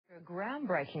A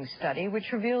groundbreaking study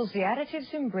which reveals the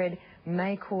additives in bread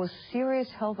may cause serious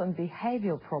health and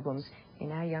behavioural problems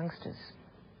in our youngsters.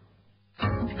 I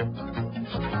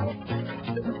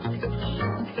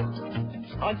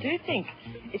do think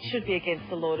it should be against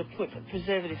the law to put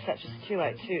preservatives such as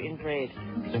 282 in bread.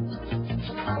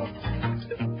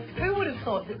 Who would have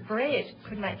thought that bread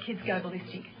could make kids go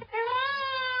ballistic?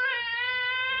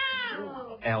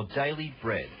 Our daily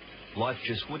bread. Life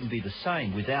just wouldn't be the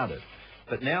same without it.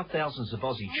 But now thousands of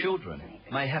Aussie children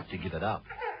may have to give it up.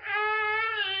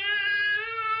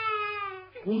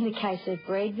 In the case of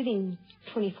Brad, within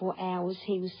 24 hours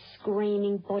he was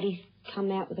screaming, body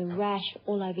come out with a rash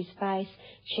all over his face,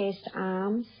 chest,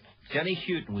 arms. Jenny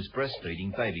Houghton was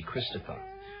breastfeeding baby Christopher.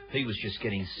 He was just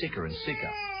getting sicker and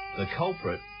sicker. The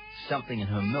culprit, something in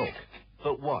her milk.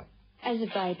 But what? As a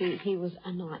baby, he was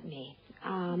a nightmare.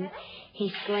 He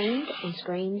screamed and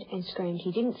screamed and screamed.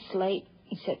 He didn't sleep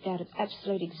except out of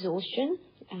absolute exhaustion.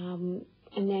 And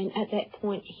then at that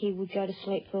point, he would go to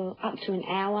sleep for up to an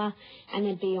hour and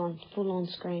then be on full-on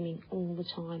screaming all the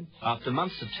time. After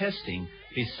months of testing,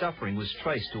 his suffering was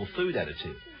traced to a food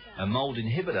additive, a mould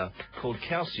inhibitor called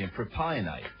calcium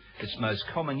propionate. Its most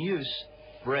common use,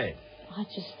 bread. I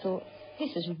just thought,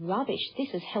 this is rubbish.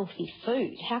 This is healthy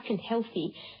food. How can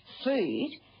healthy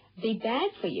food be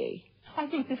bad for you? I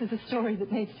think this is a story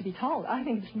that needs to be told. I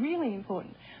think it's really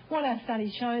important. What our study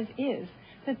shows is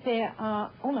that there are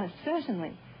almost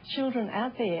certainly children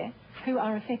out there who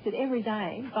are affected every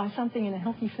day by something in a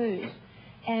healthy food,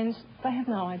 and they have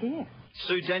no idea.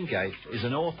 Sue Dengate is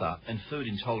an author and food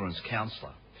intolerance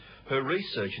counsellor. Her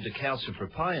research into calcium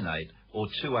propionate, or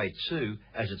 282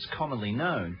 as it's commonly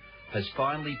known, has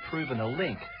finally proven a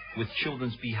link with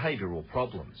children's behavioural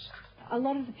problems. A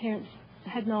lot of the parents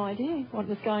had no idea what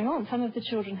was going on. Some of the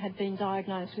children had been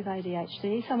diagnosed with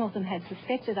ADHD, some of them had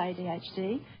suspected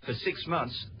ADHD. For 6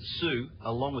 months, Sue,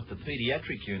 along with the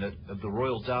paediatric unit of the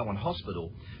Royal Darwin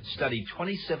Hospital, studied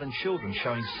 27 children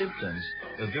showing symptoms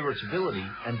of irritability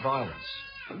and violence.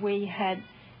 We had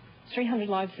 300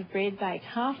 loaves of bread baked,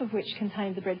 half of which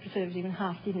contained the bread preservative and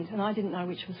half didn't, and I didn't know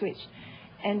which was which.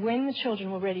 And when the children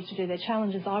were ready to do their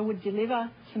challenges, I would deliver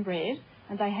some bread,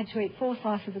 and they had to eat 4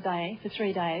 slices a day for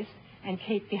 3 days, and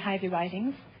keep behaviour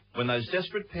ratings. When those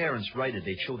desperate parents rated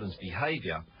their children's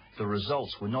behaviour, the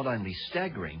results were not only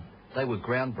staggering, they were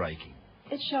groundbreaking.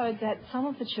 It showed that some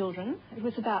of the children, it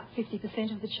was about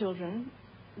 50% of the children,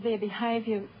 their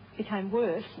behaviour became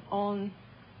worse on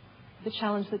the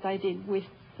challenge that they did with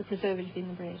the preservative in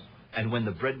the bread. And when the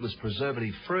bread was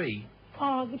preservative-free...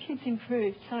 Oh, the kids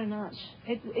improved so much.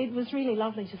 It was really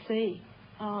lovely to see.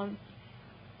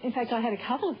 In fact, I had a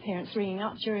couple of parents ringing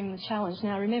up during the challenge.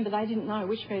 Now, remember, they didn't know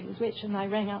which bread was which, and they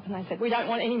rang up and they said, we don't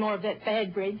want any more of that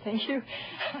bad bread, thank you.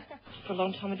 For a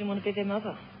long time, I didn't want to be their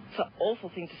mother. It's an awful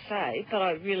thing to say, but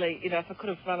I really, if I could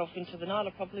have run off into the night, I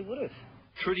probably would have.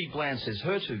 Trudy Bland says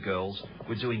her 2 girls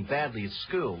were doing badly at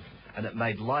school, and it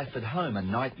made life at home a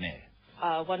nightmare.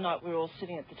 One night we were all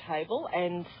sitting at the table,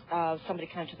 and somebody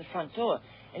came to the front door.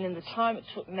 And in the time it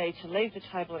took me to leave the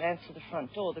table and answer the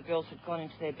front door, the girls had gone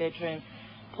into their bedroom,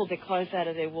 pulled their clothes out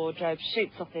of their wardrobe,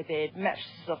 sheets off their bed,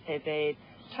 mattresses off their bed,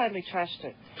 totally trashed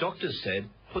it. Doctors said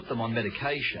put them on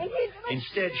medication.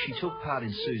 Instead, she took part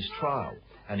in Sue's trial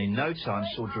and in no time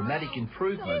saw dramatic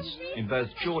improvements in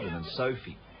both Jordan and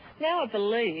Sophie. Now I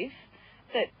believe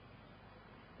that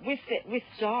with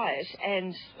diet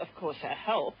and, of course, our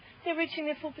health, they're reaching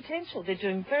their full potential. They're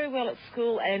doing very well at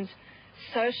school, and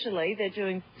socially they're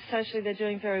doing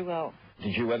very well.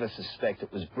 Did you ever suspect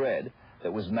it was bread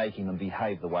that was making them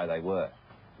behave the way they were?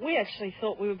 We actually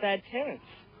thought we were bad parents.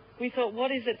 We thought,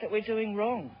 what is it that we're doing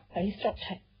wrong? So he stopped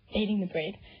eating the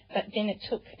bread, but then it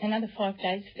took another 5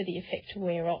 days for the effect to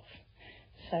wear off.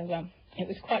 So it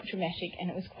was quite dramatic, and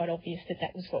it was quite obvious that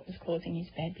that was what was causing his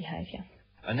bad behaviour.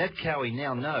 Annette Cowie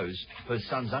now knows her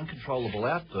son's uncontrollable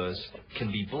outbursts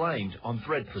can be blamed on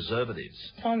bread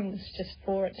preservatives. Simon was just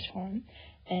 4 at the time,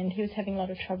 and he was having a lot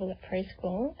of trouble at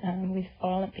preschool with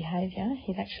violent behaviour.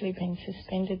 He'd actually been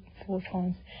suspended 4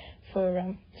 times for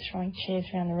throwing chairs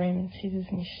around the room and scissors,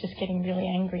 and he's just getting really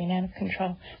angry and out of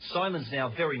control. Simon's now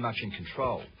very much in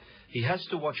control. He has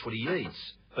to watch what he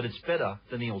eats, but it's better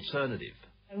than the alternative.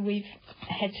 We've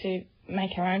had to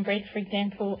make our own bread, for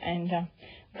example, and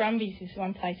Brumby's is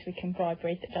one place we can buy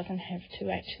bread that doesn't have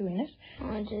 282 in it.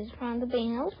 I just trying to be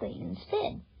healthy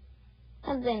instead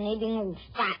of then eating all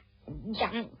fat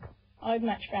junk. I'd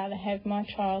much rather have my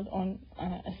child on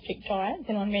a strict diet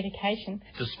than on medication.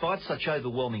 Despite such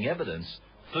overwhelming evidence,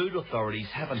 food authorities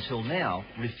have until now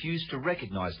refused to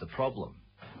recognise the problem.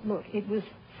 Look, it was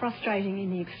frustrating in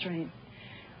the extreme.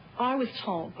 I was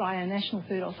told by our National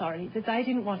Food Authority that they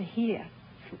didn't want to hear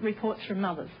reports from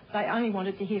mothers. They only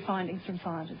wanted to hear findings from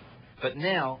scientists. But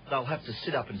now they'll have to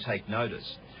sit up and take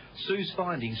notice. Sue's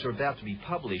findings are about to be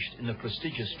published in the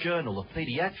prestigious Journal of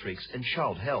Paediatrics and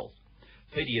Child Health.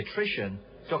 Paediatrician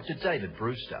Dr. David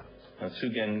Brewster. Sue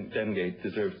Dengate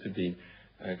deserves to be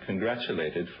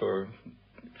congratulated for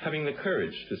having the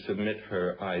courage to submit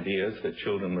her ideas that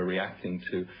children were reacting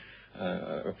to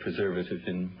a preservative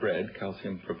in bread,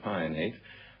 calcium propionate,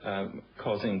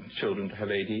 causing children to have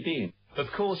ADD.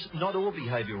 Of course, not all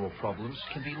behavioural problems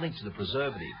can be linked to the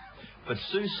preservative, but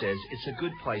Sue says it's a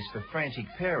good place for frantic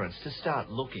parents to start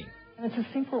looking. And it's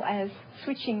as simple as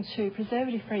switching to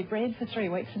preservative-free bread for 3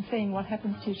 weeks and seeing what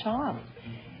happens to your child.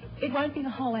 It won't be the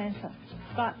whole answer,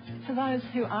 but for those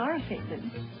who are affected,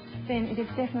 then it is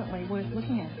definitely worth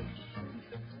looking at.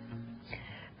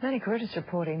 Manny Curtis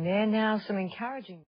reporting there. Now some encouraging...